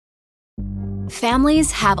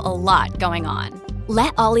Families have a lot going on.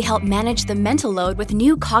 Let Ollie help manage the mental load with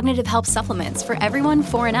new cognitive help supplements for everyone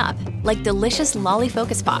 4 and up, like delicious Lolly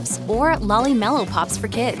Focus Pops or Lolly Mellow Pops for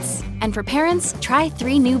kids. And for parents, try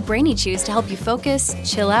 3 new Brainy Chews to help you focus,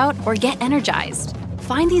 chill out, or get energized.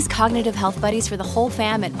 Find these cognitive health buddies for the whole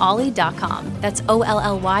fam at ollie.com. That's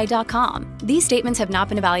OLLY.com. These statements have not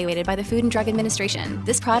been evaluated by the Food and Drug Administration.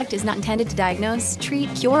 This product is not intended to diagnose,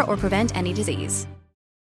 treat, cure, or prevent any disease.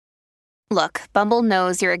 Look, Bumble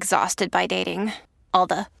knows you're exhausted by dating. All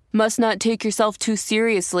the, must not take yourself too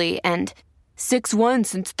seriously, and 6'1"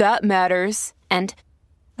 since that matters, and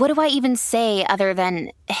what do I even say other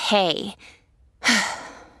than, hey?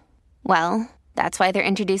 Well, that's why they're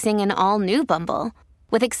introducing an all-new Bumble,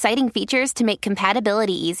 with exciting features to make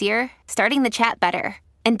compatibility easier, starting the chat better,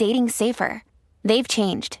 and dating safer. They've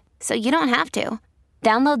changed, so you don't have to.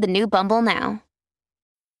 Download the new Bumble now.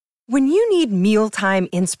 When you need mealtime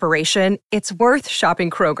inspiration, it's worth shopping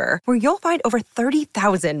Kroger, where you'll find over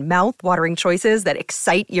 30,000 mouth-watering choices that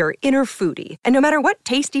excite your inner foodie. And no matter what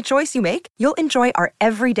tasty choice you make, you'll enjoy our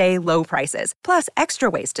everyday low prices, plus extra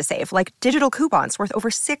ways to save, like digital coupons worth over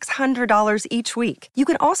 $600 each week. You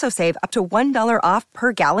can also save up to $1 off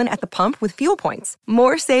per gallon at the pump with fuel points.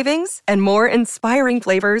 More savings and more inspiring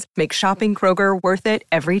flavors make shopping Kroger worth it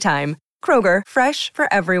every time. Kroger, fresh for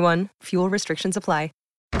everyone. Fuel restrictions apply.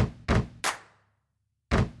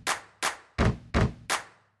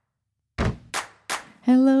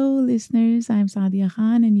 Hello, listeners. I'm Sadia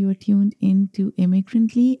Khan, and you are tuned in to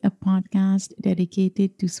Immigrantly, a podcast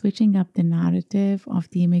dedicated to switching up the narrative of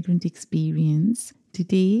the immigrant experience.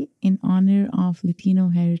 Today, in honor of Latino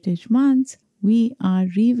Heritage Month, we are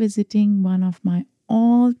revisiting one of my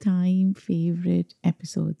all-time favorite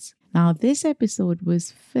episodes. Now, this episode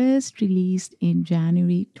was first released in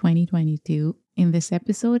January 2022. In this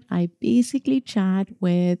episode, I basically chat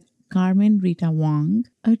with Carmen Rita Wong,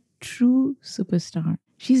 a true superstar.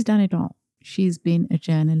 She's done it all. She's been a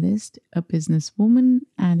journalist, a businesswoman,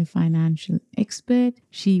 and a financial expert.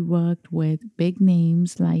 She worked with big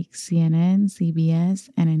names like CNN, CBS,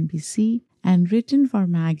 and NBC, and written for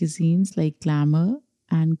magazines like Glamour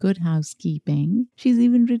and Good Housekeeping. She's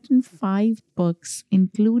even written 5 books,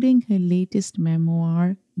 including her latest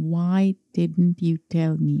memoir, Why Didn't You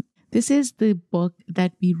Tell Me? This is the book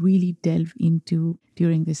that we really delve into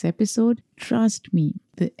during this episode. Trust me,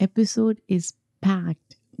 the episode is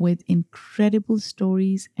packed with incredible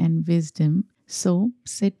stories and wisdom. So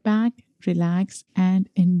sit back, relax, and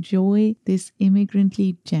enjoy this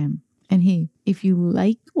immigrantly gem. And hey, if you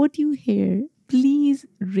like what you hear, please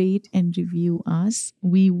rate and review us.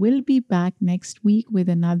 We will be back next week with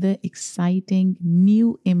another exciting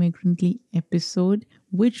new immigrantly episode,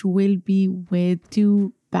 which will be with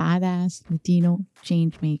 2 badass Latino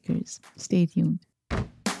change makers. Stay tuned.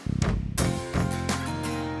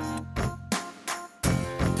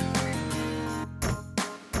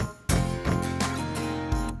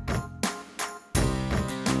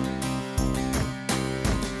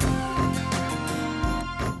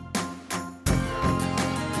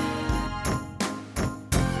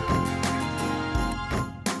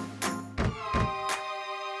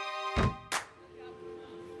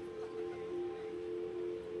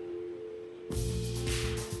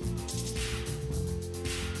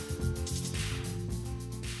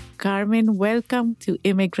 Carmen, welcome to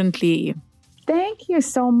Immigrantly. Thank you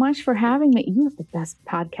so much for having me. You have the best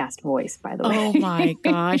podcast voice, by the way. Oh my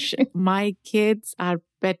gosh. My kids are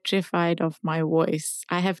petrified of my voice.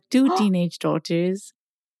 I have 2 teenage daughters.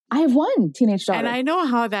 I have 1 teenage daughter. And I know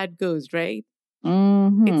how that goes, right?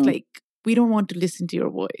 Mm-hmm. It's like, we don't want to listen to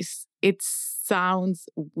your voice. It sounds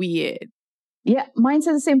weird. Yeah, mine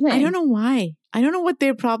said the same thing. I don't know why. I don't know what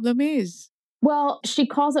their problem is. Well, she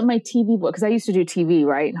calls it my TV voice, because I used to do TV,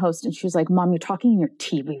 right, and host, and she was like, Mom, you're talking in your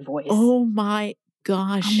TV voice. Oh my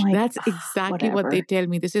gosh. Like, that's exactly what they tell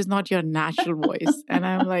me. This is not your natural voice. And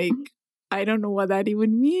I'm like, I don't know what that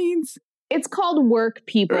even means. It's called work,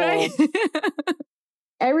 people. Right?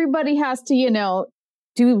 Everybody has to,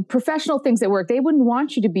 do professional things at work. They wouldn't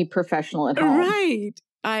want you to be professional at home. Right.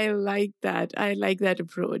 I like that. I like that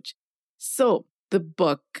approach. So, the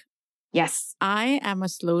book. Yes. I am a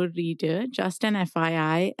slow reader, just an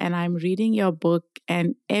FYI, and I'm reading your book,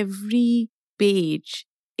 and every page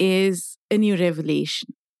is a new revelation.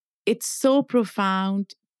 It's so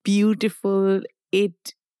profound, beautiful.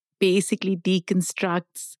 It basically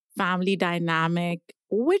deconstructs family dynamic,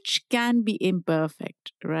 which can be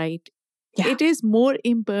imperfect, right? Yeah. It is more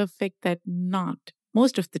imperfect than not,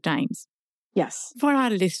 most of the times. Yes. For our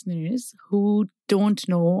listeners who don't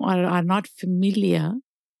know or are not familiar,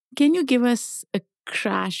 can you give us a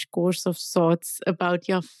crash course of sorts about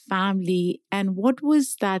your family. And what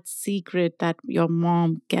was that secret that your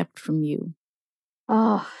mom kept from you?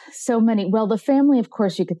 Oh, so many. Well, the family, of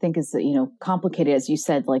course, you could think is, complicated. As you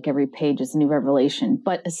said, like every page is a new revelation.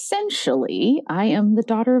 But essentially, I am the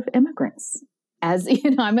daughter of immigrants.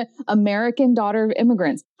 I'm an American daughter of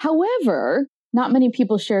immigrants. However, not many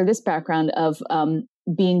people share this background of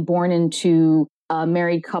being born into a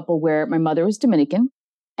married couple where my mother was Dominican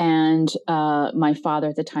and my father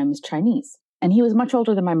at the time was Chinese. And he was much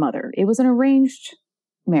older than my mother. It was an arranged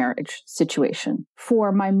marriage situation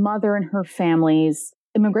for my mother and her family's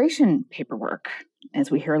immigration paperwork,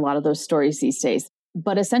 as we hear a lot of those stories these days.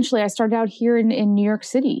 But essentially, I started out here in New York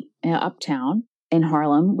City, uptown in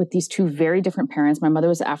Harlem, with these two very different parents. My mother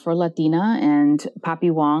was Afro-Latina and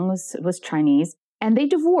Papi Wong was Chinese. And they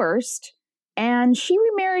divorced, and she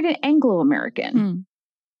remarried an Anglo-American.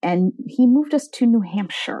 And he moved us to New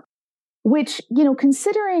Hampshire, which,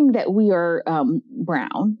 considering that we are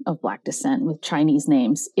brown of Black descent with Chinese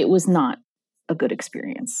names, it was not a good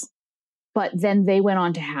experience. But then they went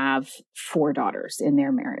on to have 4 daughters in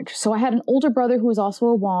their marriage. So I had an older brother who was also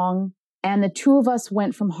a Wong, and the two of us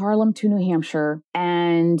went from Harlem to New Hampshire,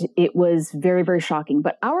 and it was very, very shocking.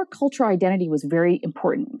 But our cultural identity was very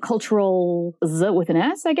important. Cultural, with an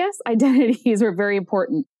S, I guess, identities were very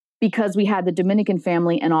important because we had the Dominican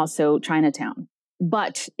family and also Chinatown.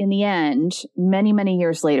 But in the end, many, many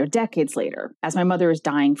years later, decades later, as my mother is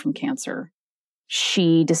dying from cancer,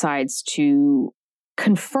 she decides to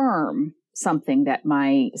confirm something that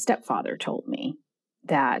my stepfather told me,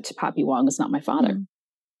 that Papi Wong is not my father.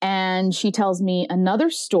 And she tells me another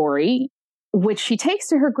story, which she takes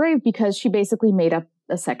to her grave because she basically made up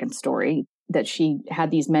a second story that she had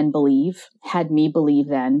these men believe, had me believe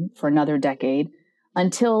then for another decade,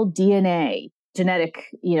 until DNA, genetic,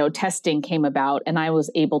 testing came about, and I was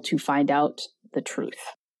able to find out the truth.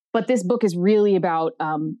 But this book is really about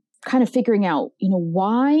kind of figuring out,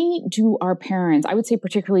 why do our parents, I would say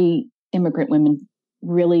particularly immigrant women,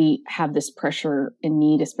 really have this pressure and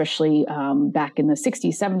need, especially back in the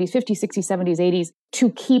 60s, 70s, 50s, 60s, 70s, 80s, to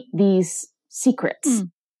keep these secrets,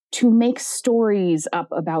 to make stories up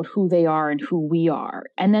about who they are and who we are,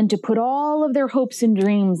 and then to put all of their hopes and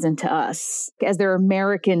dreams into us as their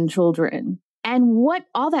American children. And what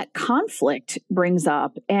all that conflict brings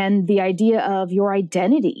up, and the idea of your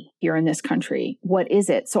identity here in this country. What is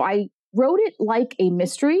it? So I wrote it like a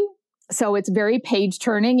mystery. So it's very page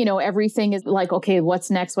turning. Everything is like, okay,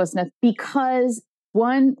 what's next? What's next? Because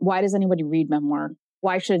one, why does anybody read memoir?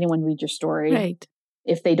 Why should anyone read your story? Right.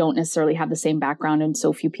 If they don't necessarily have the same background, and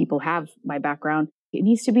so few people have my background. It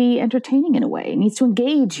needs to be entertaining in a way. It needs to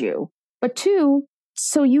engage you. But 2,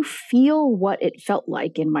 so you feel what it felt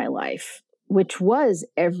like in my life, which was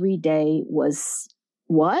every day was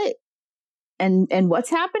what? And what's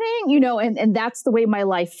happening? And that's the way my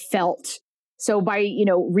life felt. So by,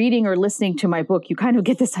 reading or listening to my book, you kind of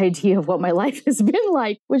get this idea of what my life has been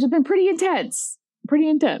like, which has been pretty intense.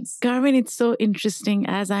 Carmen, it's so interesting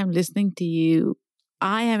as I'm listening to you.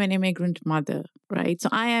 I am an immigrant mother, right? So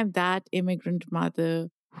I am that immigrant mother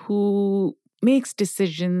who makes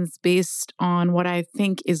decisions based on what I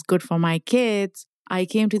think is good for my kids. I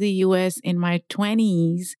came to the US in my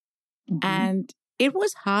 20s, and it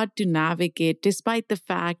was hard to navigate despite the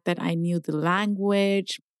fact that I knew the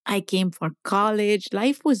language. I came for college.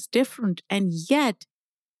 Life was different. And yet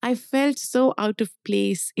I felt so out of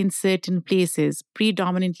place in certain places,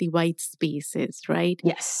 predominantly white spaces, right?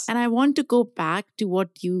 Yes. And I want to go back to what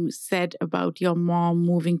you said about your mom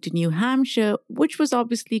moving to New Hampshire, which was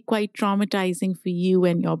obviously quite traumatizing for you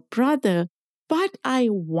and your brother. But I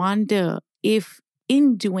wonder if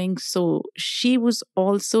in doing so, she was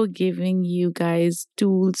also giving you guys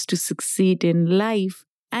tools to succeed in life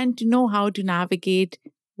and to know how to navigate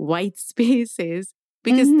white spaces,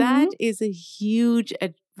 because that is a huge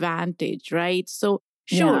advantage, right? So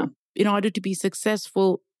sure, in order to be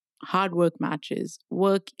successful, hard work matches,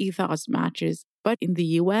 work ethos matches. But in the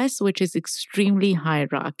US, which is extremely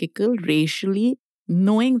hierarchical racially,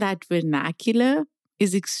 knowing that vernacular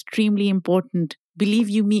is extremely important. Believe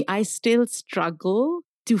you me, I still struggle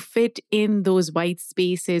to fit in those white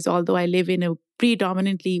spaces, although I live in a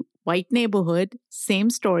predominantly white neighborhood. Same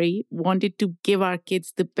story, wanted to give our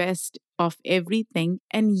kids the best of everything,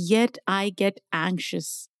 and yet I get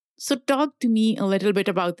anxious. So talk to me a little bit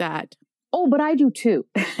about that. Oh, but I do too.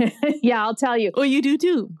 Yeah, I'll tell you. Oh, you do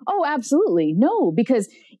too? Oh, absolutely. No, because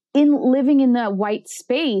in living in the white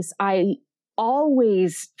space, I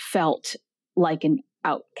always felt like an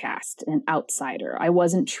outcast, an outsider. I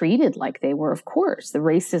wasn't treated like they were, of course. The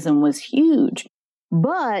racism was huge.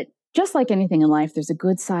 But just like anything in life, there's a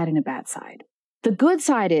good side and a bad side. The good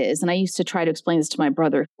side is, and I used to try to explain this to my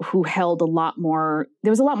brother, who held there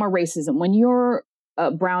was a lot more racism. When you're a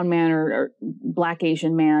brown man or Black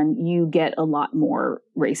Asian man, you get a lot more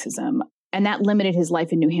racism. And that limited his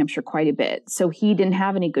life in New Hampshire quite a bit. So he didn't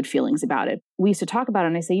have any good feelings about it. We used to talk about it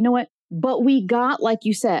and I say, you know what? But we got, like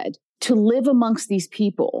you said, to live amongst these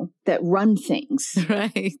people that run things.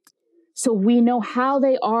 Right. So we know how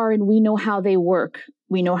they are and we know how they work.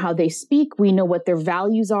 We know how they speak. We know what their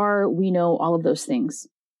values are. We know all of those things.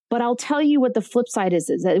 But I'll tell you what the flip side is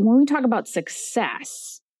that when we talk about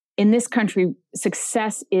success in this country,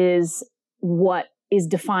 success is what is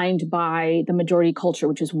defined by the majority culture,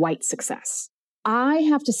 which is white success. I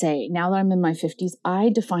have to say, now that I'm in my 50s, I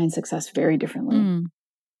define success very differently.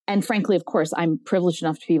 And frankly, of course, I'm privileged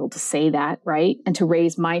enough to be able to say that, right? And to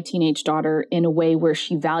raise my teenage daughter in a way where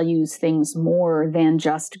she values things more than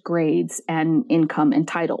just grades and income and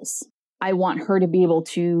titles. I want her to be able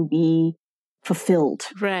to be fulfilled.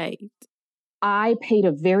 Right. I paid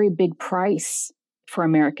a very big price for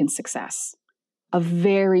American success. A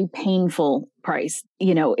very painful price.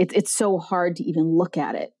 You know, it's so hard to even look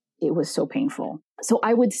at it. It was so painful. So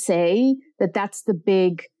I would say that that's the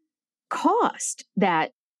big cost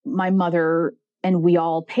that my mother and we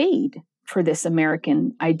all paid for this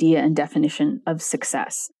American idea and definition of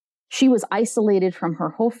success. She was isolated from her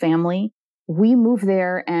whole family. We moved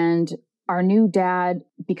there and our new dad,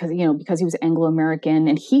 because he was Anglo-American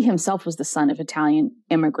and he himself was the son of Italian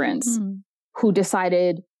immigrants who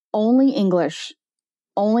decided only English,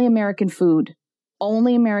 only American food,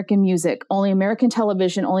 only American music, only American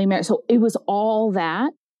television, so it was all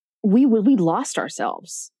that. We lost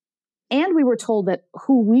ourselves. And we were told that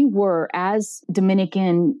who we were as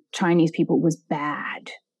Dominican Chinese people was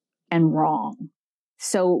bad and wrong.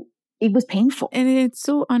 So it was painful. And it's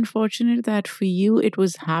so unfortunate that for you, it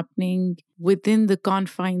was happening within the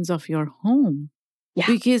confines of your home. Yeah.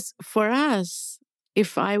 Because for us,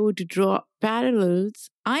 if I were to draw parallels,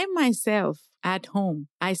 I myself at home,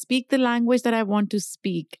 I speak the language that I want to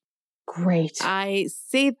speak. Great. I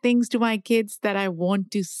say things to my kids that I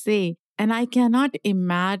want to say. And I cannot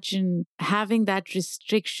imagine having that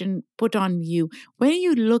restriction put on you. When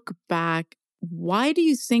you look back, why do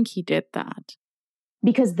you think he did that?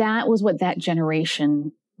 Because that was what that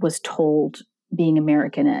generation was told being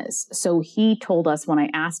American is. So he told us when I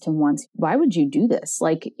asked him once, why would you do this?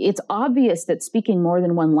 Like, it's obvious that speaking more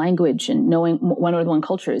than one language and knowing more than one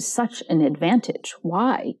culture is such an advantage.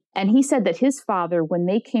 Why? And he said that his father, when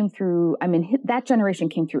they came through, that generation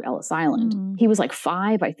came through Ellis Island. He was like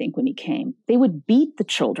 5, I think, when he came. They would beat the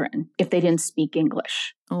children if they didn't speak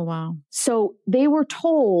English. Oh, wow. So they were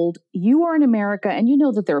told, you are in America, and you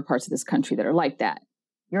know that there are parts of this country that are like that.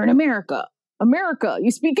 You're in America,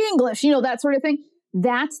 you speak English, that sort of thing.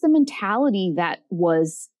 That's the mentality that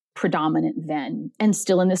was predominant then and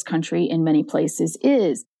still in this country in many places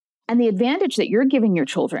is. And the advantage that you're giving your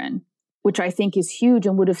children, which I think is huge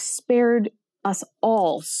and would have spared us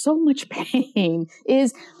all so much pain,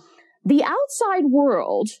 is the outside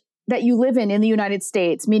world that you live in the United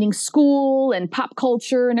States, meaning school and pop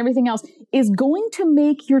culture and everything else, is going to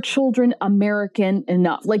make your children American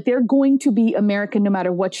enough. Like, they're going to be American no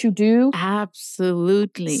matter what you do.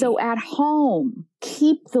 Absolutely. So at home,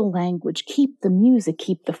 keep the language, keep the music,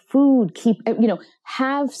 keep the food,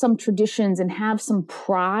 have some traditions and have some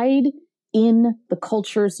pride in the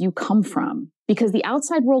cultures you come from. Because the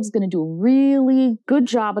outside world is going to do a really good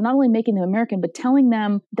job of not only making them American, but telling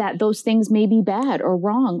them that those things may be bad or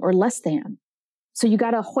wrong or less than. So you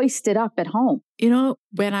got to hoist it up at home.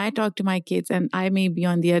 When I talk to my kids, and I may be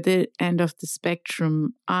on the other end of the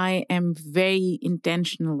spectrum, I am very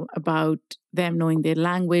intentional about them knowing their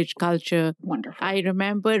language, culture. Wonderful. I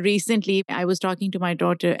remember recently I was talking to my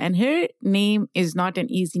daughter, and her name is not an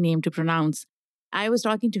easy name to pronounce. I was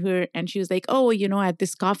talking to her and she was like, oh, at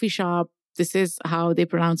this coffee shop, this is how they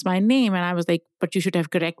pronounce my name. And I was like, but you should have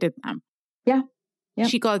corrected them. Yeah. Yep.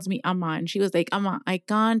 She calls me Amma and she was like, Amma, I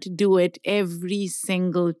can't do it every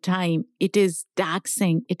single time. It is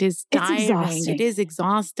taxing. It is tiring. It is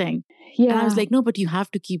exhausting. Yeah. And I was like, no, but you have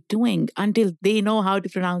to keep doing until they know how to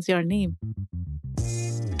pronounce your name.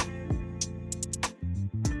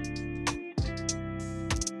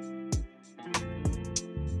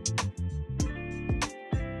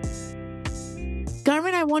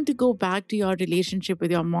 Carmen, I want to go back to your relationship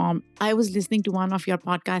with your mom. I was listening to one of your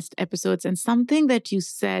podcast episodes and something that you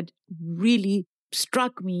said really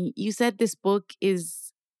struck me. You said this book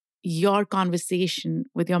is your conversation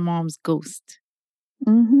with your mom's ghost.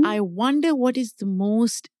 Mm-hmm. I wonder what is the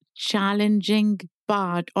most challenging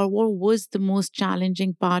part, or what was the most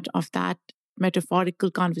challenging part of that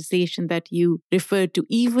metaphorical conversation that you referred to,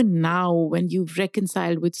 even now when you've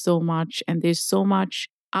reconciled with so much and there's so much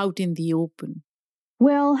out in the open?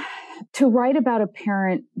 Well, to write about a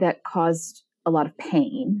parent that caused a lot of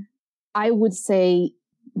pain, I would say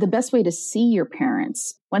the best way to see your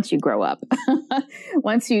parents once you grow up,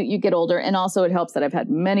 once you get older, and also it helps that I've had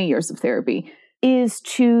many years of therapy, is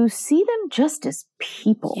to see them just as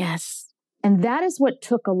people. Yes. And that is what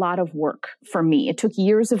took a lot of work for me. It took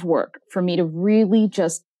years of work for me to really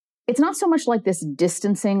just, it's not so much like this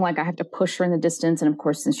distancing, like I have to push her in the distance. And of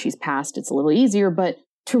course, since she's passed, it's a little easier, but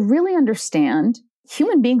to really understand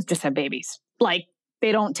human beings just have babies. Like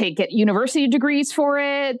they don't get university degrees for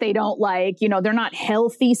it. They don't they're not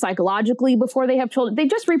healthy psychologically before they have children. They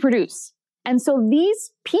just reproduce. And so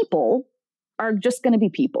these people are just going to be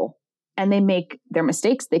people, and they make their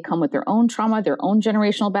mistakes. They come with their own trauma, their own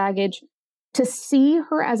generational baggage. To see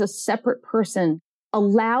her as a separate person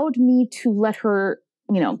allowed me to let her,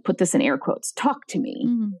 put this in air quotes, talk to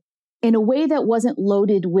me in a way that wasn't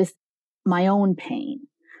loaded with my own pain.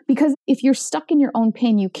 Because if you're stuck in your own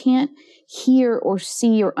pain, you can't hear or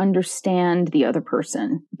see or understand the other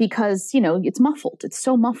person because, it's muffled. It's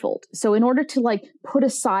so muffled. So in order to put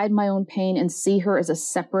aside my own pain and see her as a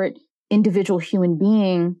separate individual human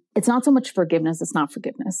being, it's not so much forgiveness. It's not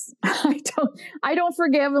forgiveness. I don't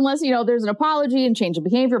forgive unless, there's an apology and change of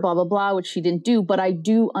behavior, blah, blah, blah, which she didn't do, but I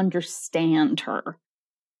do understand her.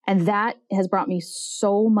 And that has brought me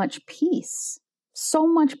so much peace. So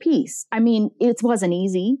much peace. I mean, it wasn't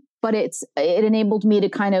easy, but it enabled me to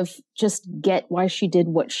kind of just get why she did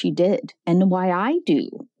what she did and why I do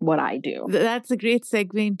what I do. That's a great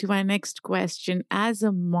segue into my next question. As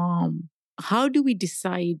a mom, how do we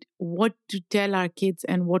decide what to tell our kids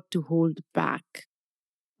and what to hold back?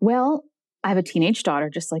 Well, I have a teenage daughter,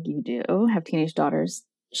 just like you do. I have teenage daughters.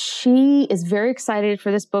 She is very excited for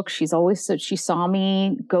this book. She saw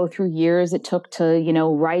me go through years it took to,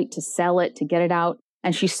 write, to sell it, to get it out.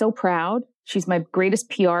 And she's so proud. She's my greatest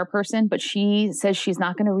PR person, but she says she's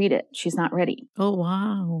not going to read it. She's not ready. Oh,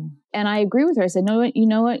 wow. And I agree with her. I said, no, you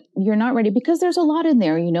know what? You're not ready because there's a lot in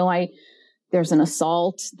there. There's an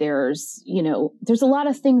assault. There's a lot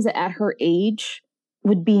of things that at her age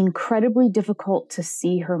would be incredibly difficult to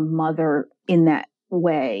see her mother in that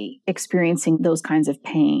way, experiencing those kinds of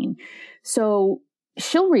pain. So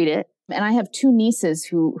she'll read it. And I have two nieces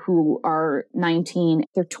who are 19.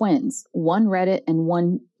 They're twins. One read it and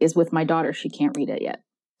one is with my daughter. She can't read it yet.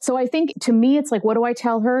 So I think to me, it's what do I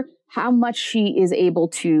tell her? How much she is able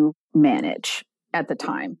to manage at the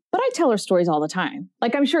time. But I tell her stories all the time.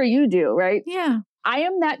 I'm sure you do, right? Yeah. I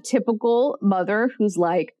am that typical mother who's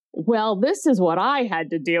well, this is what I had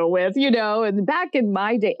to deal with, and back in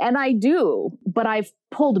my day. And I do, but I've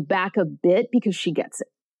pulled back a bit because she gets it.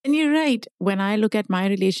 And you're right. When I look at my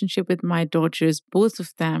relationship with my daughters, both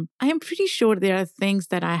of them, I am pretty sure there are things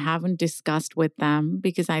that I haven't discussed with them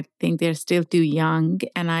because I think they're still too young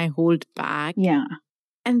and I hold back. Yeah.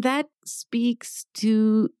 And that speaks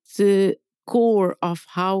to the core of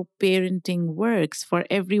how parenting works for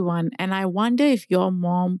everyone. And I wonder if your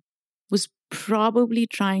mom was probably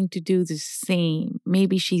trying to do the same.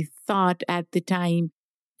 Maybe she thought at the time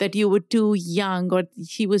that you were too young or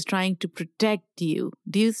she was trying to protect you.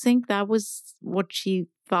 Do you think that was what she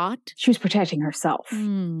thought? She was protecting herself.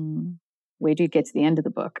 Wait till you get to the end of the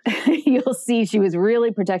book. You'll see she was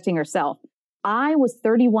really protecting herself. I was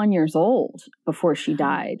 31 years old before she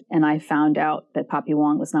died, and I found out that Papi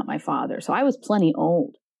Wong was not my father. So I was plenty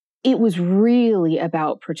old. It was really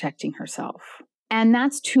about protecting herself. And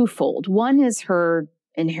that's twofold. One is her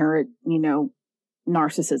inherent,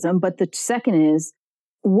 narcissism. But the second is,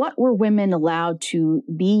 what were women allowed to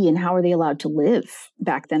be and how are they allowed to live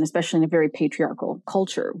back then, especially in a very patriarchal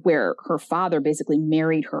culture where her father basically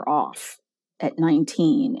married her off at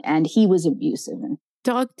 19 and he was abusive.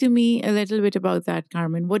 Talk to me a little bit about that,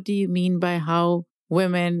 Carmen. What do you mean by how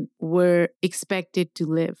women were expected to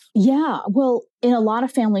live? Yeah, well, in a lot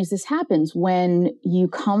of families, this happens when you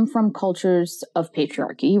come from cultures of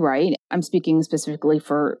patriarchy, right? I'm speaking specifically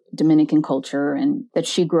for Dominican culture and that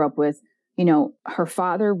she grew up with. Her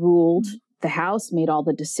father ruled the house, made all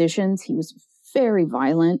the decisions. He was very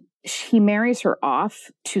violent. He marries her off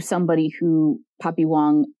to somebody who, Papi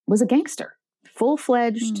Wong, was a gangster,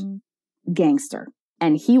 full-fledged gangster.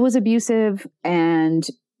 And he was abusive. And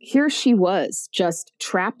here she was just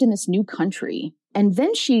trapped in this new country. And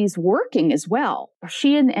then she's working as well.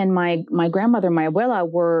 She and my grandmother, my abuela,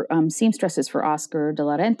 were seamstresses for Oscar de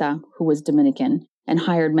la Renta, who was Dominican and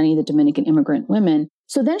hired many of the Dominican immigrant women.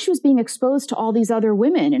 So then she was being exposed to all these other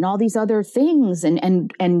women and all these other things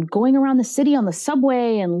and going around the city on the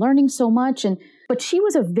subway and learning so much. But she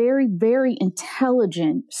was a very, very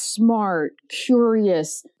intelligent, smart,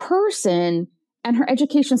 curious person, and her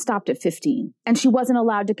education stopped at 15, and she wasn't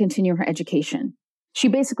allowed to continue her education. She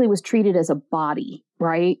basically was treated as a body,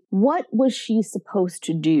 right? What was she supposed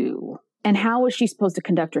to do? And how was she supposed to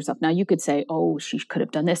conduct herself? Now, you could say, oh, she could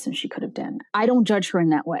have done this and she could have done that. I don't judge her in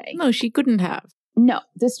that way. No, she couldn't have. No,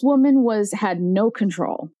 this woman had no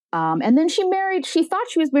control. And then she thought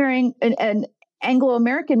she was marrying an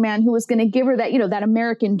Anglo-American man who was going to give her that, that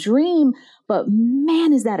American dream. But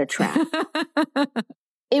man, is that a trap.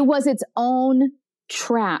 It was its own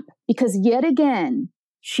trap, because yet again,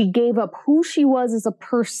 she gave up who she was as a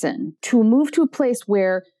person to move to a place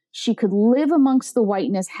where she could live amongst the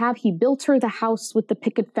whiteness. He built her the house with the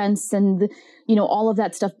picket fence and, all of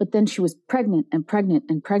that stuff. But then she was pregnant and pregnant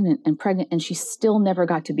and pregnant and pregnant, and she still never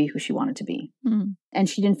got to be who she wanted to be. Mm. And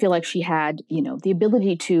she didn't feel like she had, the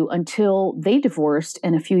ability to, until they divorced.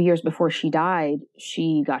 And a few years before she died,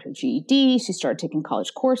 she got her GED. She started taking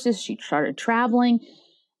college courses. She started traveling,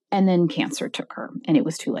 and then cancer took her, and it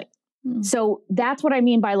was too late. Mm. So that's what I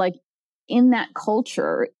mean by in that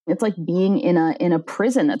culture, it's like being in a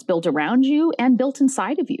prison that's built around you and built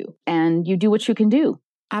inside of you, and you do what you can do.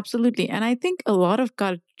 Absolutely. And I think a lot of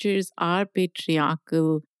cultures are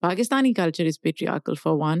patriarchal. Pakistani culture is patriarchal,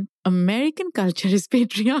 for one. American culture is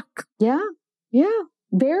patriarchal. Yeah.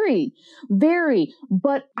 Very, very.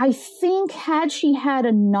 But I think had she had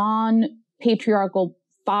a non-patriarchal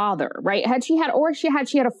father, right? Had she had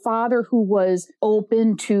a father who was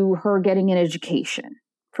open to her getting an education,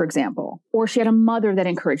 for example, or she had a mother that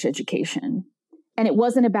encouraged education, and it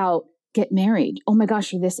wasn't about get married. Oh my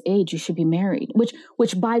gosh, you're this age, you should be married.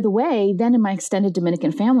 Which by the way, then in my extended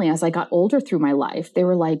Dominican family, as I got older through my life, they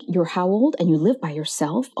were like, you're how old? And you live by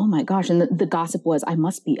yourself? Oh my gosh. And the gossip was, I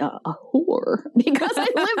must be a whore because I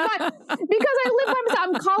live by myself.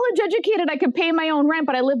 I'm college educated. I can pay my own rent,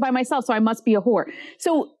 but I live by myself. So I must be a whore.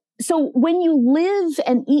 So when you live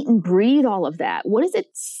and eat and breathe all of that, what does it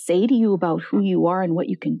say to you about who you are and what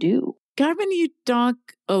you can do? Carmen, you talk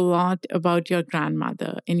a lot about your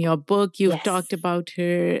grandmother. In your book, you've talked about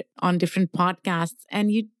her on different podcasts,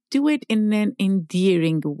 and you do it in an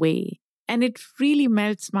endearing way. And it really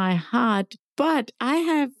melts my heart. But I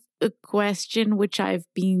have a question which I've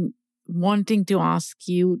been wanting to ask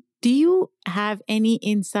you. Do you have any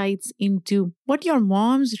insights into what your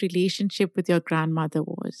mom's relationship with your grandmother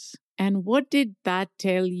was? And what did that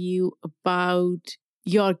tell you about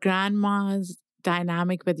your grandma's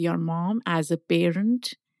dynamic with your mom as a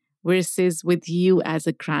parent versus with you as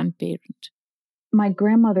a grandparent? My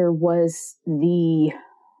grandmother was the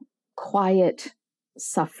quiet,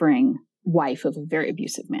 suffering wife of a very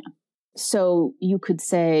abusive man. So you could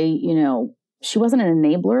say, she wasn't an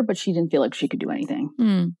enabler, but she didn't feel like she could do anything.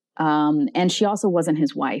 Mm. And she also wasn't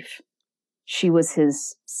his wife. She was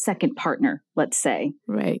his second partner, let's say.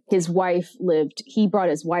 Right. His wife he brought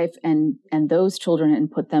his wife and those children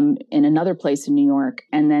and put them in another place in New York,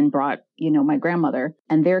 and then brought, my grandmother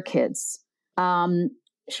and their kids.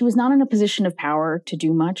 She was not in a position of power to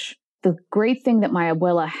do much. The great thing that my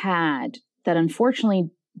abuela had that unfortunately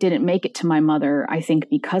didn't make it to my mother, I think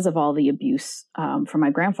because of all the abuse from my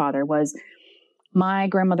grandfather, was my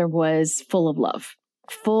grandmother was full of love.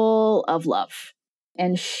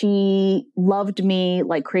 And she loved me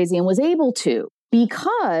like crazy and was able to,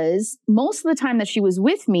 because most of the time that she was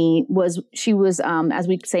with me she was, as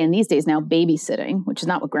we say in these days now, babysitting, which is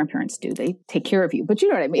not what grandparents do. They take care of you, but you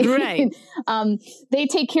know what I mean? Right. They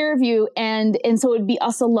take care of you. And so it'd be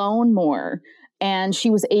us alone more. And she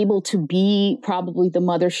was able to be probably the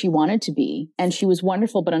mother she wanted to be. And she was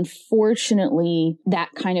wonderful. But unfortunately, that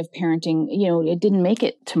kind of parenting, it didn't make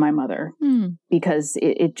it to my mother because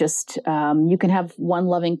it just, you can have one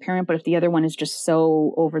loving parent, but if the other one is just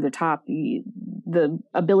so over the top, the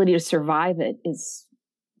ability to survive it is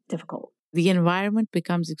difficult. The environment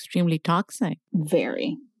becomes extremely toxic.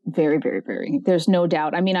 Very, very, very, very. There's no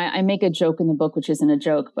doubt. I mean, I make a joke in the book, which isn't a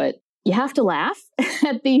joke, but you have to laugh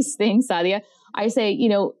at these things, Sadia. I say,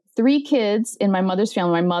 3 kids in my mother's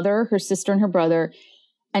family, my mother, her sister, and her brother,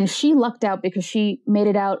 and she lucked out because she made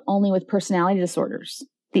it out only with personality disorders.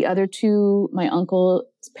 The other 2, my uncle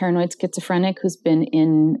is paranoid schizophrenic who's been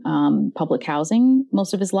in public housing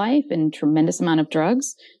most of his life and tremendous amount of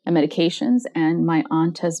drugs and medications. And my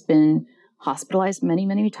aunt has been hospitalized many,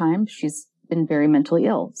 many times. She's been very mentally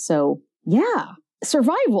ill. So yeah.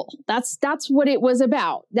 Survival. That's what it was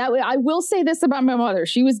about. I will say this about my mother.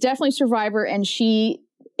 She was definitely a survivor, and she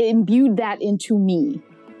imbued that into me.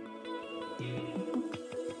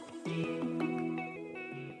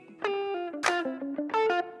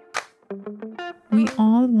 We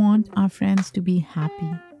all want our friends to be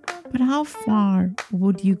happy. But how far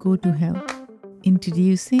would you go to help?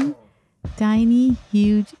 Introducing Tiny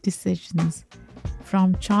Huge Decisions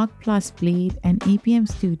from Chalk Plus Blade and APM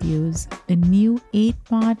Studios, a new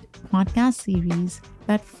 8-part podcast series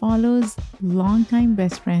that follows longtime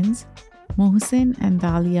best friends Mohsen and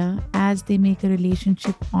Dalia as they make a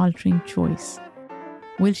relationship-altering choice.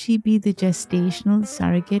 Will she be the gestational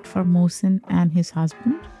surrogate for Mohsen and his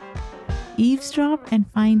husband? Eavesdrop and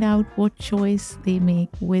find out what choice they make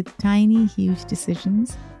with Tiny Huge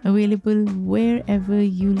Decisions, available wherever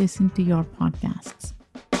you listen to your podcasts.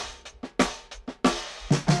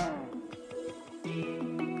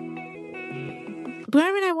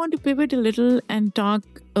 Bharman, I want to pivot a little and talk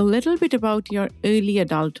a little bit about your early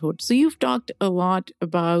adulthood. So you've talked a lot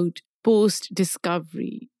about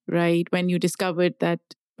post-discovery, right? When you discovered that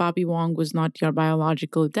Papi Wong was not your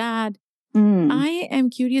biological dad. I am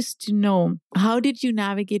curious to know, how did you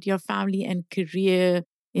navigate your family and career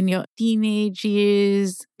in your teenage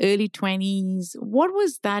years, early 20s? What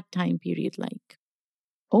was that time period like?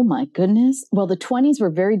 Oh my goodness. Well, the 20s were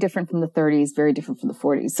very different from the 30s, very different from the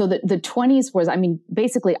 40s. So the 20s was,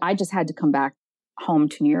 basically I just had to come back home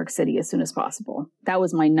to New York City as soon as possible. That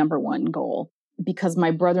was my number one goal, because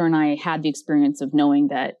my brother and I had the experience of knowing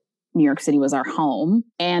that New York City was our home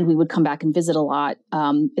and we would come back and visit a lot.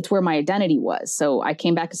 It's where my identity was. So I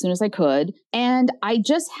came back as soon as I could. And I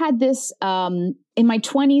just had this, in my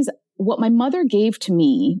 20s, what my mother gave to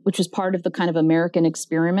me, which was part of the kind of American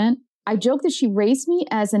experiment. I joke that she raised me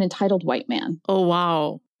as an entitled white man. Oh,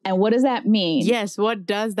 wow. And what does that mean? Yes, what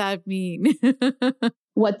does that mean?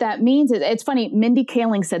 What that means is, it's funny, Mindy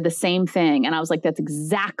Kaling said the same thing. And I was like, that's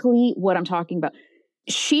exactly what I'm talking about.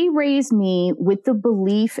 She raised me with the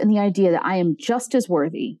belief and the idea that I am just as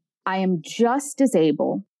worthy, I am just as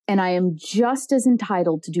able, and I am just as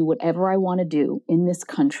entitled to do whatever I want to do in this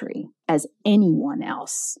country as anyone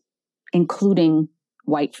else, including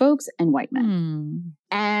white folks and white men.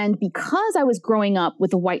 And because I was growing up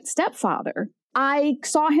with a white stepfather, I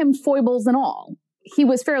saw him foibles and all. He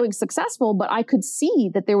was fairly successful, but I could see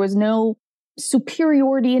that there was no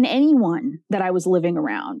superiority in anyone that I was living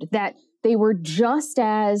around, that they were just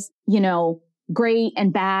as, great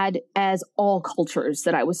and bad as all cultures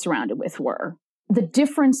that I was surrounded with were. The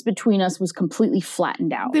difference between us was completely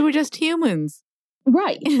flattened out. They were just humans.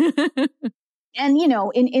 Right. And,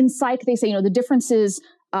 in psych, they say, the differences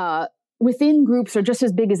within groups are just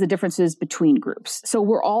as big as the differences between groups. So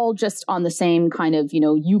we're all just on the same kind of,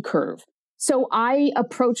 U-curve. So I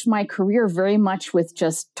approached my career very much with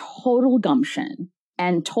just total gumption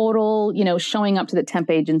and total, showing up to the temp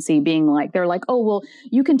agency being like, they're like, oh, well,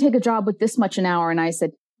 you can take a job with this much an hour. And I said,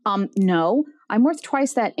 no, I'm worth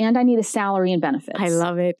twice that and I need a salary and benefits. I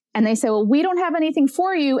love it. And they say, well, we don't have anything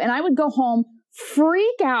for you. And I would go home,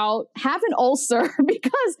 freak out, have an ulcer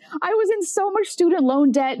because I was in so much student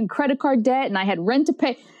loan debt and credit card debt and I had rent to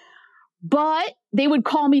pay. But they would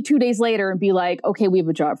call me 2 days later and be like, okay, we have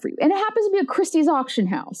a job for you. And it happens to be a Christie's auction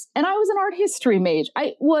house. And I was an art history major.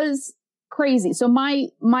 I was crazy. So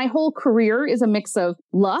my whole career is a mix of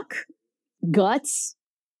luck, guts,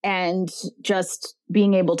 and just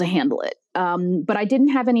being able to handle it. But I didn't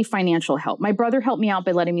have any financial help. My brother helped me out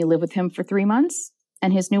by letting me live with him for 3 months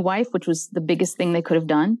and his new wife, which was the biggest thing they could have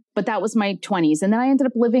done. But that was my 20s. And then I ended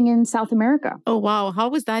up living in South America. Oh, wow. How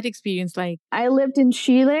was that experience like? I lived in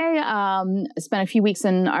Chile, spent a few weeks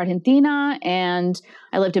in Argentina, and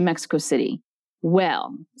I lived in Mexico City.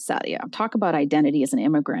 Well, Sadia, talk about identity as an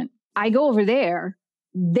immigrant. I go over there.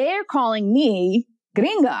 They're calling me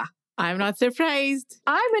gringa. I'm not surprised.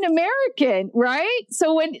 I'm an American, right?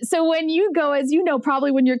 So when you go, as you know,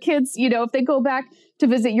 probably when your kids, if they go back to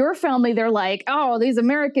visit your family, they're like, oh, these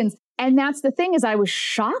Americans. And that's the thing, is I was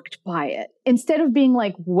shocked by it. Instead of being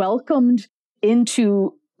like welcomed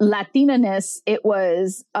into Latina-ness, it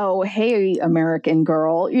was, oh, hey, American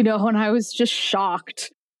girl, and I was just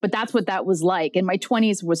shocked. But that's what that was like. And my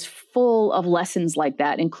 20s was full of lessons like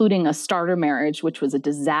that, including a starter marriage, which was a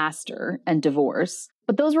disaster, and divorce.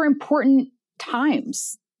 But those were important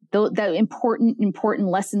times, the important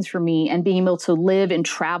lessons for me, and being able to live and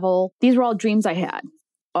travel. These were all dreams I had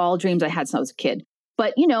since I was a kid.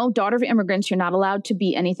 But, daughter of immigrants, you're not allowed to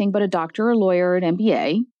be anything but a doctor, a lawyer, an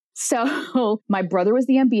MBA. So my brother was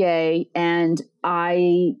the MBA and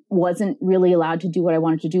I wasn't really allowed to do what I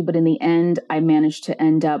wanted to do. But in the end, I managed to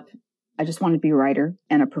I just wanted to be a writer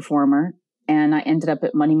and a performer. And I ended up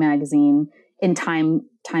at Money Magazine, in Time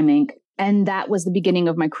Inc. And that was the beginning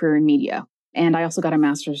of my career in media. And I also got a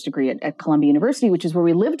master's degree at Columbia University, which is where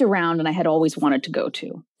we lived around and I had always wanted to go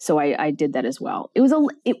to. So I did that as well. It was a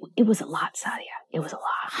lot, Sadia. It was a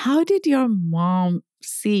lot. How did your mom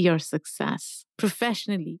see your success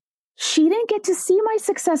professionally? She didn't get to see my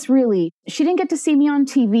success, really. She didn't get to see me on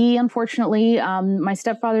TV, unfortunately. My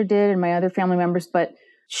stepfather did and my other family members, but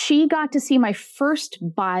she got to see my first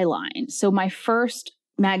byline. So my first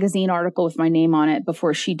magazine article with my name on it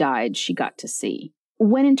before she died, she got to see.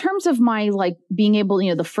 When in terms of my being able,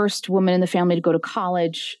 the first woman in the family to go to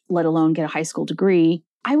college, let alone get a high school degree,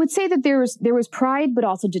 I would say that there was pride, but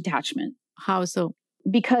also detachment. How so?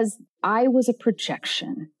 Because I was a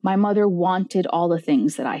projection. My mother wanted all the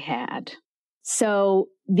things that I had. So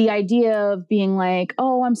the idea of being like,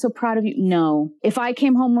 oh, I'm so proud of you. No. If I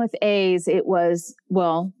came home with A's, it was,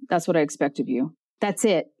 well, that's what I expect of you. That's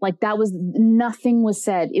it. Nothing was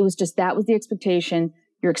said. It was just, that was the expectation.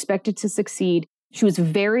 You're expected to succeed. She was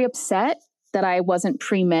very upset that I wasn't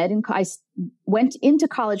pre-med. And I went into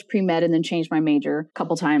college pre-med and then changed my major a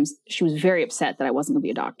couple times. She was very upset that I wasn't going to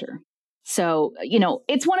be a doctor. So,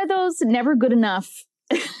 it's one of those never good enough.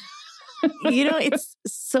 It's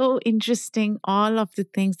so interesting. All of the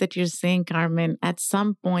things that you're saying, Carmen, at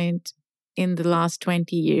some point in the last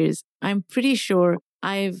 20 years, I'm pretty sure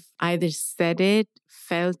I've either said it,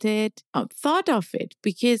 felt it, or thought of it.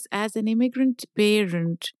 Because as an immigrant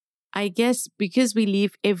parent, I guess because we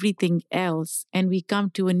leave everything else and we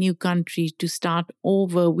come to a new country to start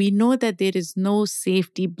over, we know that there is no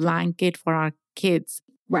safety blanket for our kids.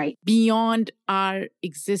 Right. Beyond our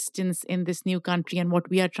existence in this new country and what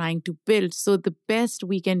we are trying to build. So the best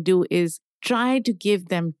we can do is try to give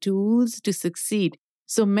them tools to succeed.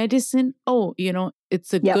 So medicine,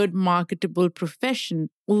 it's a good marketable profession.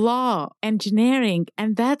 Law, engineering,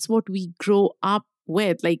 and that's what we grow up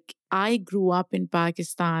with. I grew up in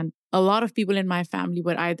Pakistan. A lot of people in my family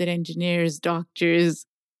were either engineers, doctors,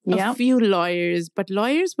 a few lawyers, but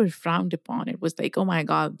lawyers were frowned upon. It was like, oh my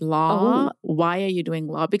God, law? Oh. Why are you doing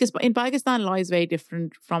law? Because in Pakistan, law is very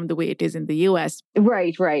different from the way it is in the US.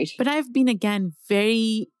 Right. But I've been, again,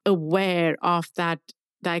 very aware of that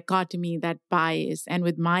dichotomy, that bias. And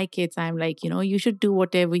with my kids, I'm like, you should do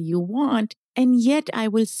whatever you want. And yet I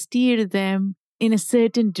will steer them in a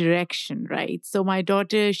certain direction, right? So my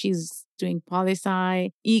daughter, she's doing poli-sci,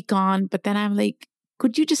 econ, but then I'm like,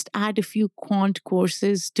 could you just add a few quant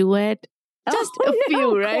courses to it? Just a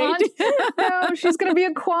few, right? No, she's going to be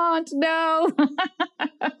a quant. No.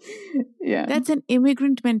 Yeah. That's an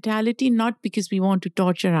immigrant mentality, not because we want to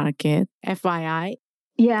torture our kids, FYI.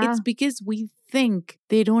 Yeah. It's because we think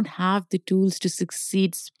they don't have the tools to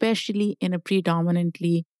succeed, especially in a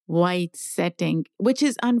predominantly white setting, which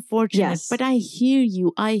is unfortunate. Yes. But I hear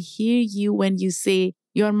you. I hear you when you say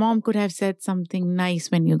your mom could have said something nice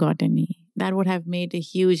when you got an A. That would have made a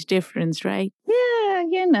huge difference, right?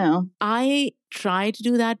 Yeah, I try to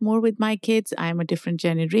do that more with my kids. I'm a different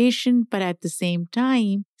generation, but at the same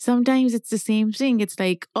time, sometimes it's the same thing. It's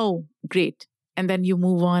like, oh, great. And then you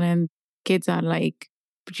move on and kids are like,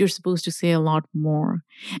 but you're supposed to say a lot more.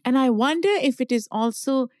 And I wonder if it is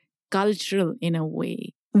also cultural in a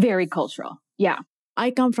way. Very cultural. Yeah. I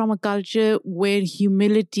come from a culture where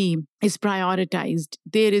humility is prioritized.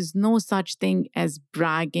 There is no such thing as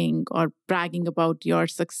bragging or bragging about your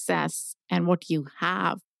success and what you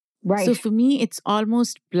have. Right. So for me, it's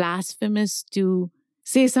almost blasphemous to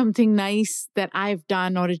say something nice that I've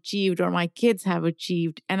done or achieved or my kids have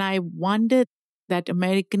achieved. And I wonder that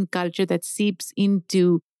American culture that seeps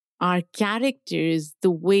into our characters, the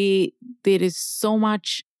way there is so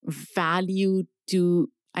much value to,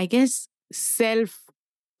 I guess,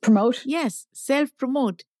 self-promote? Yes,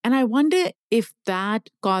 self-promote. And I wonder if that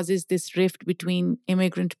causes this rift between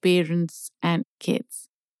immigrant parents and kids.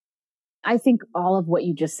 I think all of what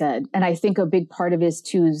you just said, and I think a big part of it is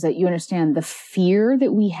too, is that you understand the fear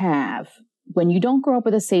that we have when you don't grow up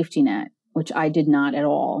with a safety net, which I did not at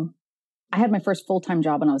all. I had my first full-time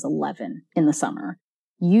job when I was 11 in the summer.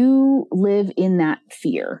 You live in that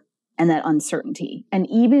fear and that uncertainty. And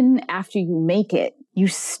even after you make it, you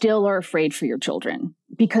still are afraid for your children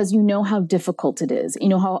because you know how difficult it is. You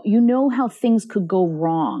know how things could go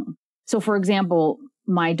wrong. So for example,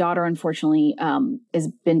 my daughter, unfortunately, has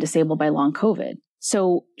been disabled by long COVID.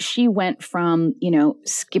 So she went from,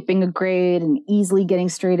 skipping a grade and easily getting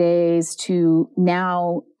straight A's to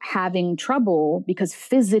now having trouble because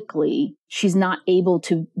physically she's not able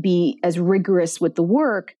to be as rigorous with the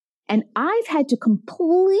work. And I've had to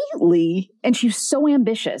completely, and she's so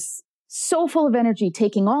ambitious, so full of energy,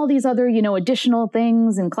 taking all these other, additional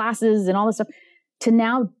things and classes and all this stuff, to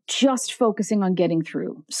now just focusing on getting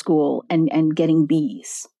through school and getting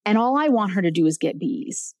B's. And all I want her to do is get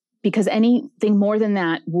B's, because anything more than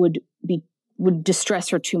that would distress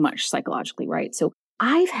her too much psychologically, right? So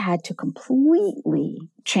I've had to completely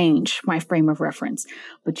change my frame of reference.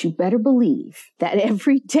 But you better believe that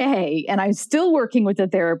every day, and I'm still working with a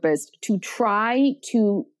therapist to try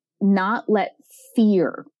to not let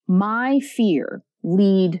my fear,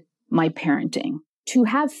 lead my parenting. To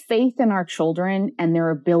have faith in our children and their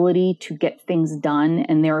ability to get things done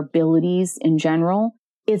and their abilities in general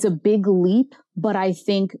is a big leap, but I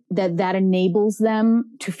think that enables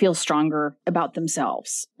them to feel stronger about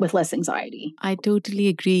themselves with less anxiety. I totally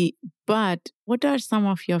agree. But what are some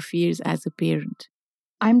of your fears as a parent?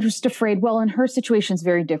 I'm just afraid, well, and her situation's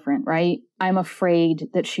very different, right? I'm afraid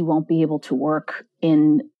that she won't be able to work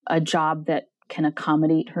in a job that can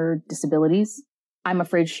accommodate her disabilities. I'm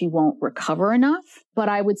afraid she won't recover enough. But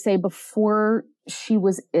I would say before she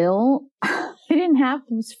was ill, I didn't have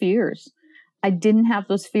those fears.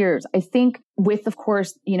 I think with, of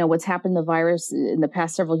course, what's happened to the virus in the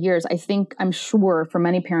past several years, I'm sure for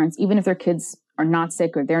many parents, even if their kids are not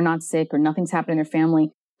sick or they're not sick or nothing's happened in their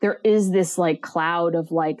family, there is this cloud of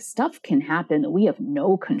stuff can happen that we have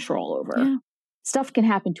no control over. Yeah. Stuff can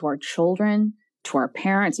happen to our children, to our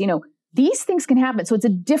parents. These things can happen. So it's a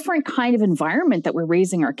different kind of environment that we're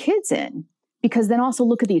raising our kids in, because then also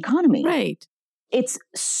look at the economy. Right. It's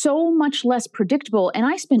so much less predictable. And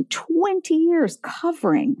I spent 20 years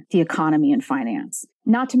covering the economy and finance,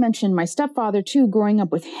 not to mention my stepfather too, growing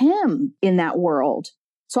up with him in that world.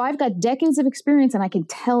 So I've got decades of experience, and I can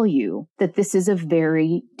tell you that this is a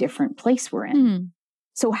very different place we're in. Mm.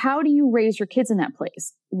 So how do you raise your kids in that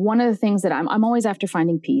place? One of the things that I'm always after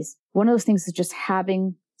finding peace. One of those things is just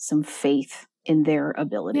having some faith in their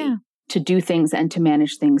ability to do things and to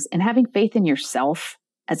manage things, and having faith in yourself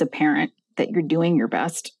as a parent that you're doing your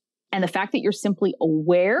best. And the fact that you're simply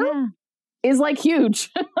aware is huge.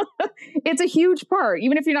 It's a huge part.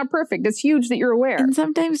 Even if you're not perfect, it's huge that you're aware. And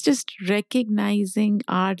sometimes just recognizing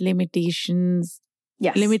our limitations,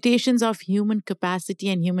 limitations of human capacity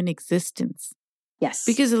and human existence. Yes.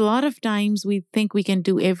 Because a lot of times we think we can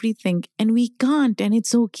do everything and we can't, and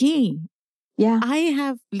it's okay. Yeah. I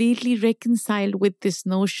have lately reconciled with this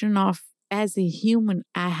notion of, as a human,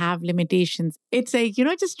 I have limitations. It's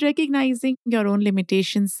just recognizing your own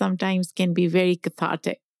limitations sometimes can be very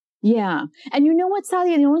cathartic. Yeah. And you know what,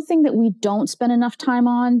 Sadia? The only thing that we don't spend enough time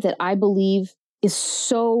on that I believe is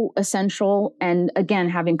so essential, and again,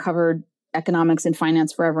 having covered economics and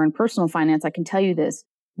finance forever and personal finance, I can tell you this,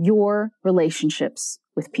 your relationships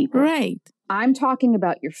with people. Right. I'm talking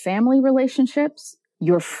about your family relationships,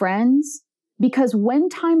 your friends, because when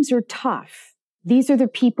times are tough, these are the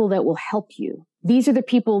people that will help you. These are the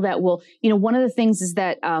people that will, one of the things is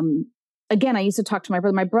that, again, I used to talk to my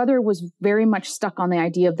brother. My brother was very much stuck on the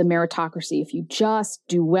idea of the meritocracy. If you just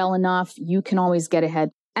do well enough, you can always get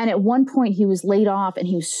ahead. And at one point he was laid off and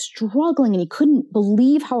he was struggling and he couldn't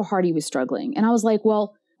believe how hard he was struggling. And I was like,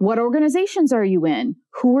 well, what organizations are you in?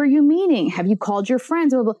 Who are you meeting? Have you called your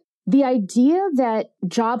friends? Blah, blah, blah. The idea that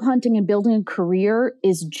job hunting and building a career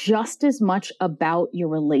is just as much about your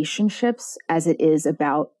relationships as it is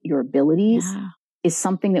about your abilities is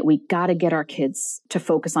something that we got to get our kids to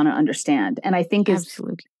focus on and understand. And I think is,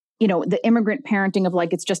 the immigrant parenting of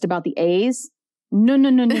it's just about the A's. No.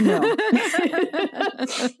 No. No.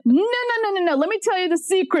 Let me tell you the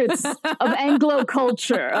secrets of Anglo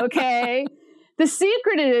culture. Okay. The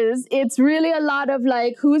secret is it's really a lot of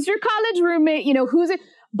who's your college roommate? Who's it?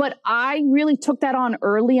 But I really took that on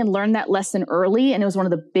early and learned that lesson early. And it was one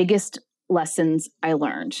of the biggest lessons I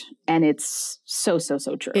learned. And it's so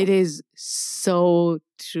true. It is so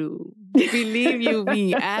true. Believe you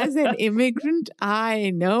me, as an immigrant,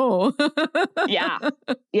 I know. Yeah.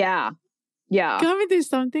 Kavit, there's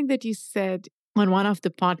something that you said on one of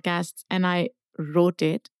the podcasts, and I wrote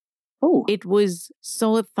it. Oh. It was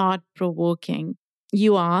so thought-provoking.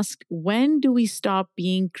 You asked, when do we stop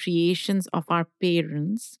being creations of our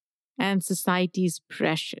parents and society's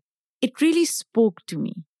pressure? It really spoke to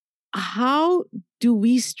me. How do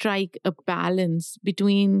we strike a balance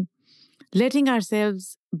between letting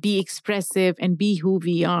ourselves be expressive and be who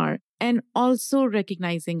we are, and also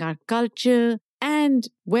recognizing our culture and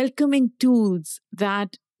welcoming tools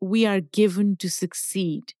that we are given to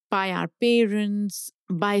succeed by our parents,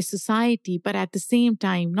 by society, but at the same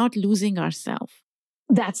time, not losing ourselves?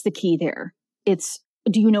 That's the key there. It's,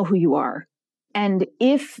 do you know who you are? And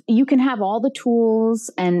if you can have all the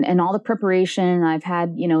tools and all the preparation, I've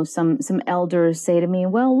had, some elders say to me,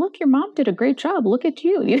 well, look, your mom did a great job. Look at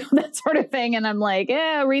you, that sort of thing. And I'm like,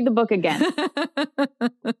 read the book again.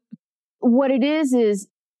 What it is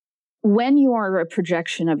when you are a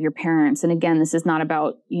projection of your parents, and again, this is not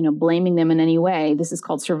about, blaming them in any way. This is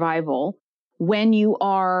called survival. When you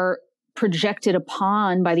are projected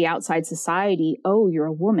upon by the outside society. Oh, you're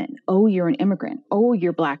a woman. Oh, you're an immigrant. Oh,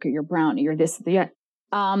 you're Black or you're brown or you're this or that.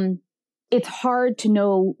 It's hard to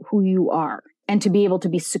know who you are and to be able to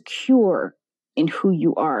be secure in who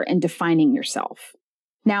you are and defining yourself.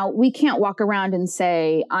 Now, we can't walk around and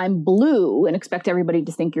say, I'm blue and expect everybody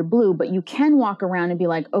to think you're blue, but you can walk around and be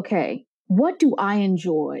like, okay, what do I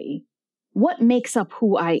enjoy? What makes up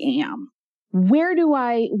who I am? Where do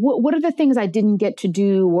what are the things I didn't get to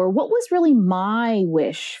do? Or what was really my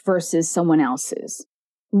wish versus someone else's?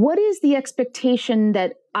 What is the expectation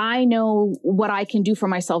that I know what I can do for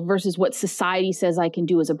myself versus what society says I can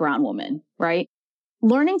do as a brown woman, right?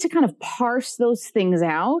 Learning to kind of parse those things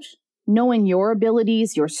out, knowing your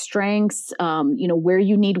abilities, your strengths, where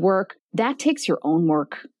you need work, that takes your own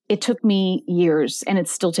work. It took me years and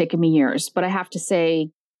it's still taken me years. But I have to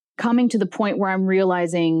say, coming to the point where I'm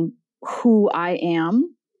realizing who I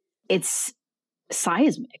am, it's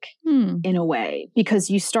seismic in a way, because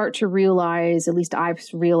you start to realize, at least I've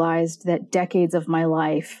realized, that decades of my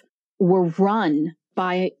life were run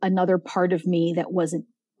by another part of me that wasn't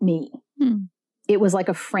me. It was like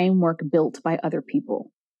a framework built by other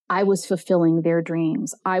people. I was fulfilling their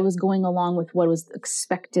dreams. I was going along with what was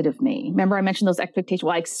expected of me. Remember, I mentioned those expectations.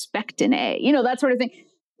 Well, I expect an A, that sort of thing.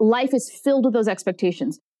 Life is filled with those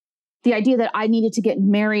expectations. The idea that I needed to get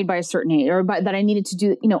married by a certain age, or that I needed to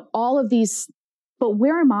do, all of these. But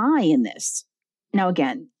where am I in this? Now,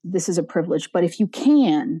 again, this is a privilege, but if you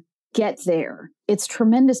can get there, it's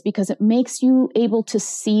tremendous because it makes you able to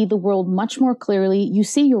see the world much more clearly. You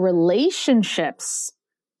see your relationships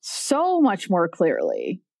so much more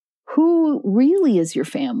clearly. Who really is your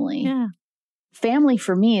family? Yeah. Family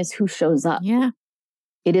for me is who shows up. Yeah.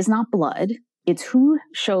 It is not blood. It's who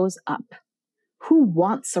shows up. Who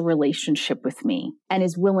wants a relationship with me and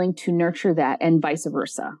is willing to nurture that, and vice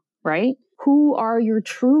versa, right? Who are your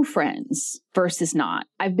true friends versus not?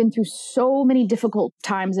 I've been through so many difficult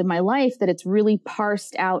times in my life that it's really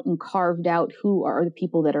parsed out and carved out who are the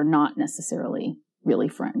people that are not necessarily really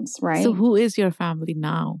friends, right? So who is your family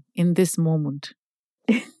now in this moment?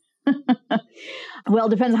 Well,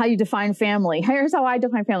 it depends how you define family. Here's how I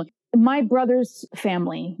define family. My brother's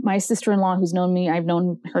family, my sister-in-law who's known me, I've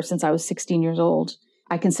known her since I was 16 years old.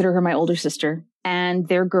 I consider her my older sister. And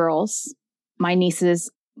they're girls, my nieces,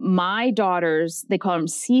 my daughters, they call them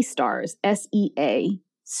sea stars, SEA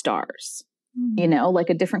stars, like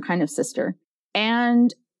a different kind of sister.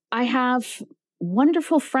 And I have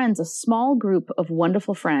wonderful friends, a small group of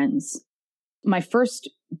wonderful friends. My first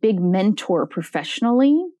big mentor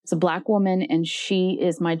professionally is a Black woman, and she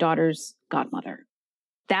is my daughter's godmother.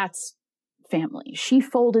 That's family. She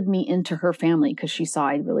folded me into her family because she saw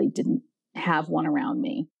I really didn't have one around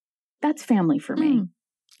me. That's family for me.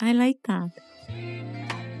 I like that.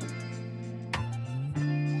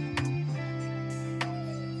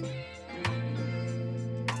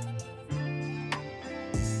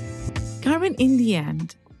 Carmen, in the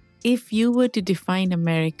end, if you were to define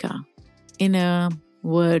America in a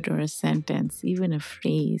word or a sentence, even a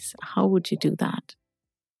phrase, how would you do that?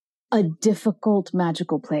 A difficult,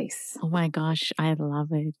 magical place. Oh my gosh, I love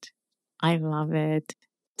it. I love it.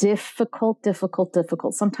 Difficult.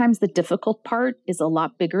 Sometimes the difficult part is a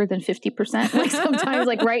lot bigger than 50%. Like sometimes,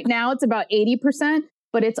 like right now, it's about 80%,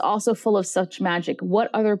 but it's also full of such magic. What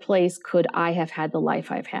other place could I have had the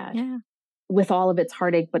life I've had? Yeah. With all of its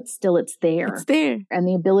heartache, but still it's there. It's there. And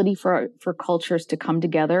the ability for cultures to come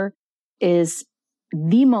together is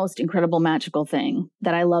the most incredible, magical thing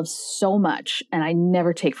that I love so much. And I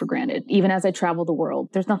never take for granted. Even as I travel the world,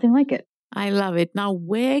 there's nothing like it. I love it. Now,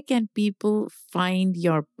 where can people find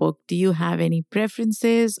your book? Do you have any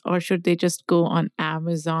preferences, or should they just go on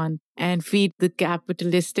Amazon and feed the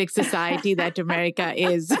capitalistic society that America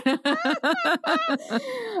is? Oh,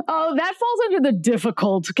 that falls under the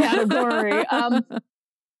difficult category.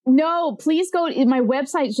 No, please go. My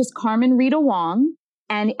website is just Carmen Rita Wong,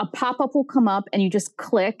 and a pop-up will come up and you just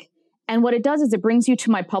click. And what it does is it brings you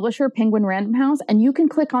to my publisher, Penguin Random House, and you can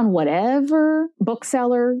click on whatever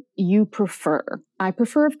bookseller you prefer. I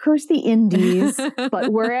prefer, of course, the indies,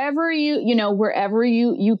 but wherever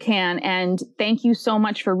you can. And thank you so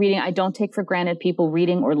much for reading. I don't take for granted people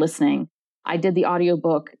reading or listening. I did the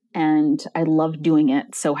audiobook and I love doing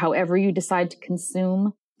it. So however you decide to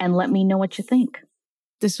consume, and let me know what you think.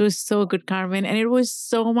 This was so good, Carmen, and it was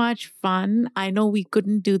so much fun. I know we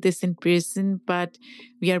couldn't do this in person, but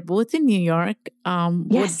we are both in New York.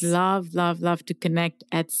 Yes. Would love to connect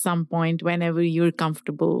at some point whenever you're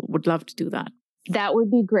comfortable. Would love to do that. That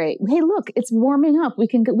would be great. Hey, look, it's warming up. We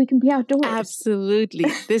can be outdoors. Absolutely.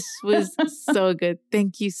 This was so good.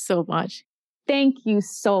 Thank you so much. Thank you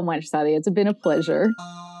so much, Sadia. It's been a pleasure.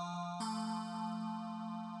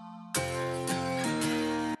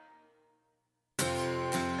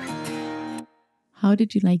 How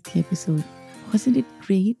did you like the episode? Wasn't it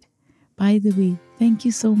great? By the way, thank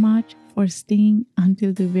you so much for staying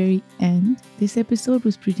until the very end. This episode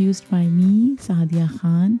was produced by me, Saadia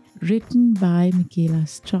Khan, written by Michaela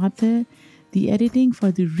Strother. The editing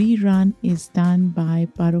for the rerun is done by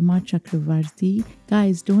Paroma Chakravarti.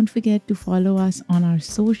 Guys, don't forget to follow us on our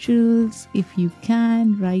socials. If you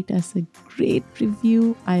can, write us a great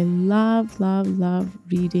review. I love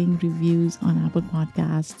reading reviews on Apple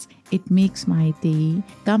Podcasts. It makes my day.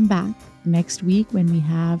 Come back next week when we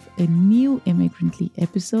have a new Immigrantly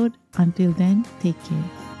episode. Until then, take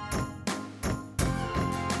care.